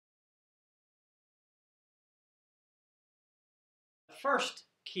first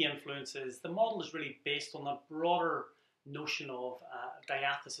key influence is the model is really based on a broader notion of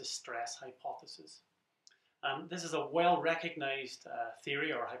diathesis stress hypothesis. This is a well-recognized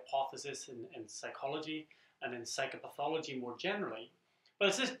theory or hypothesis in psychology and in psychopathology more generally. But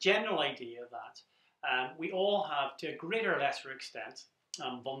it's this general idea that we all have, to a greater or lesser extent,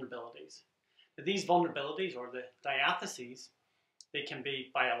 vulnerabilities. Now, these vulnerabilities, or the diatheses, they can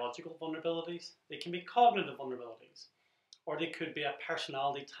be biological vulnerabilities, they can be cognitive vulnerabilities, or they could be a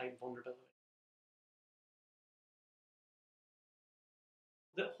personality type vulnerability.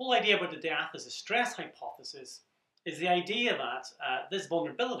 The whole idea about the diathesis stress hypothesis is the idea that this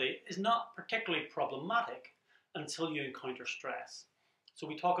vulnerability is not particularly problematic until you encounter stress. So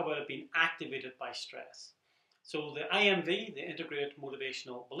we talk about it being activated by stress. So the IMV, the Integrated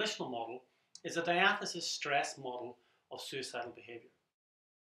Motivational Volitional Model, is a diathesis stress model of suicidal behaviour.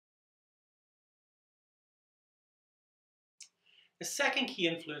 The second key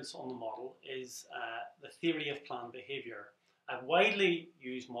influence on the model is the theory of planned behaviour, a widely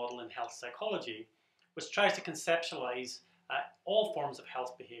used model in health psychology, which tries to conceptualize all forms of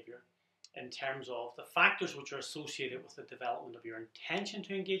health behaviour in terms of the factors which are associated with the development of your intention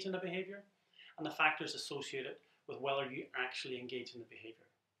to engage in the behaviour and the factors associated with whether you actually engage in the behaviour.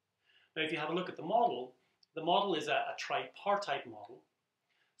 Now, if you have a look at the model is a tripartite model.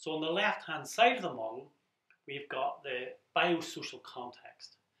 So on the left-hand side of the model, we've got the biosocial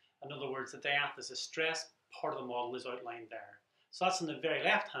context. In other words, the diathesis stress part of the model is outlined there. So that's on the very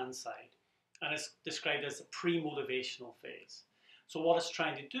left-hand side, and it's described as the pre-motivational phase. So what it's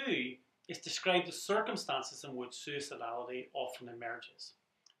trying to do is describe the circumstances in which suicidality often emerges.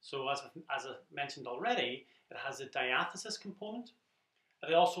 So as I mentioned already, it has a diathesis component,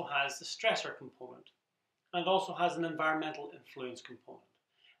 it also has the stressor component, and it also has an environmental influence component.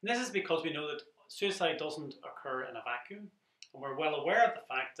 And this is because we know that suicide doesn't occur in a vacuum, and we're well aware of the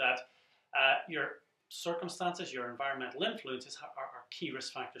fact that your circumstances, your environmental influences are key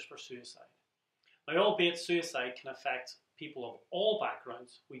risk factors for suicide. Now, albeit suicide can affect people of all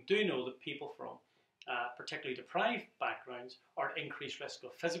backgrounds, we do know that people from particularly deprived backgrounds are at increased risk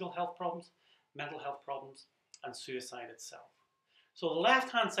of physical health problems, mental health problems, and suicide itself. So the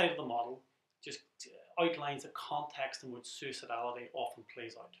left-hand side of the model just outlines the context in which suicidality often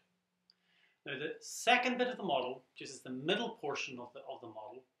plays out. Now, the second bit of the model, which is the middle portion of the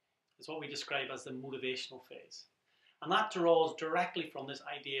model, is what we describe as the motivational phase. And that draws directly from this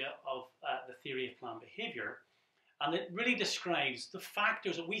idea of the theory of planned behaviour, and it really describes the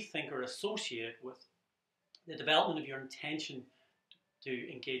factors that we think are associated with the development of your intention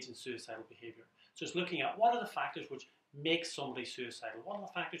to engage in suicidal behaviour. So it's looking at what are the factors which make somebody suicidal, what are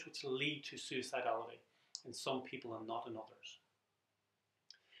the factors which lead to suicidality in some people and not in others.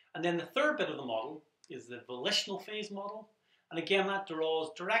 And then the third bit of the model is the volitional phase model. And again, that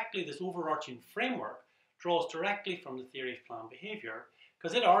draws directly, this overarching framework draws directly from the theory of planned behaviour,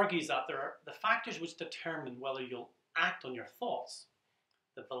 because it argues that there are the factors which determine whether you'll act on your thoughts.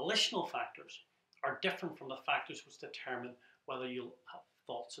 The volitional factors are different from the factors which determine whether you'll have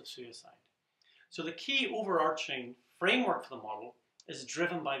thoughts of suicide. So the key overarching framework for the model is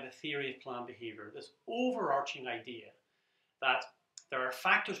driven by the theory of planned behaviour, this overarching idea that there are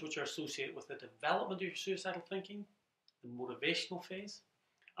factors which are associated with the development of your suicidal thinking, the motivational phase,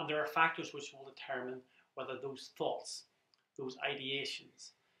 and there are factors which will determine whether those thoughts, those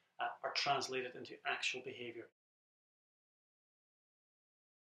ideations, are translated into actual behaviour.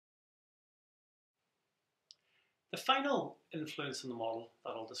 The final influence in the model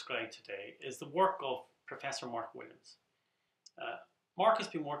that I'll describe today is the work of Professor Mark Williams. Mark has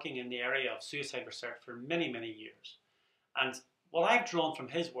been working in the area of suicide research for many, many years. And what I've drawn from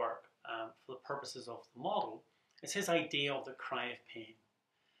his work for the purposes of the model is his idea of the cry of pain.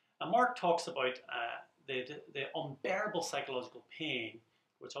 And Mark talks about the unbearable psychological pain,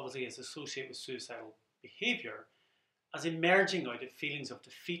 which obviously is associated with suicidal behaviour, as emerging out of feelings of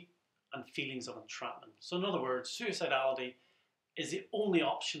defeat and feelings of entrapment. So in other words, suicidality is the only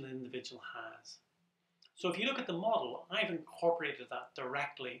option an individual has. So if you look at the model, I've incorporated that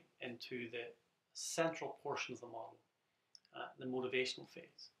directly into the central portion of the model, the motivational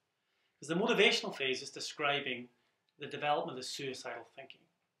phase. Because the motivational phase is describing the development of suicidal thinking.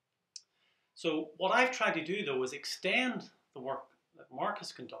 So what I've tried to do, though, is extend the work that Mark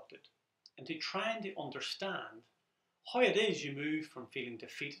has conducted into trying to understand how it is you move from feeling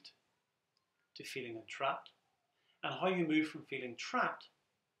defeated to feeling entrapped, and how you move from feeling trapped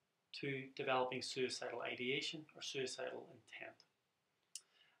to developing suicidal ideation or suicidal intent.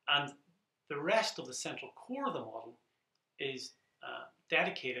 And the rest of the central core of the model is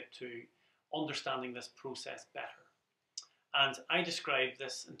dedicated to understanding this process better. And I describe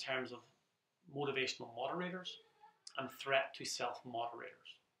this in terms of motivational moderators and threat to self moderators.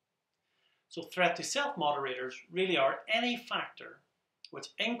 So threat to self moderators really are any factor which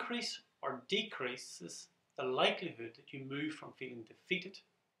increase or decreases the likelihood that you move from feeling defeated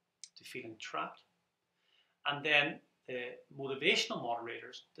to feeling trapped. And then the motivational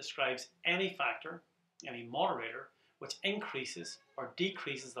moderators describes any factor, any moderator, which increases or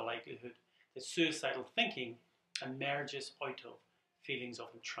decreases the likelihood that suicidal thinking emerges out of feelings of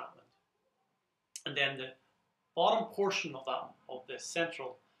entrapment. And then the bottom portion of the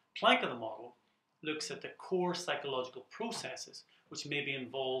central plank of the model looks at the core psychological processes which may be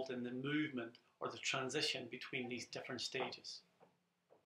involved in the movement or the transition between these different stages.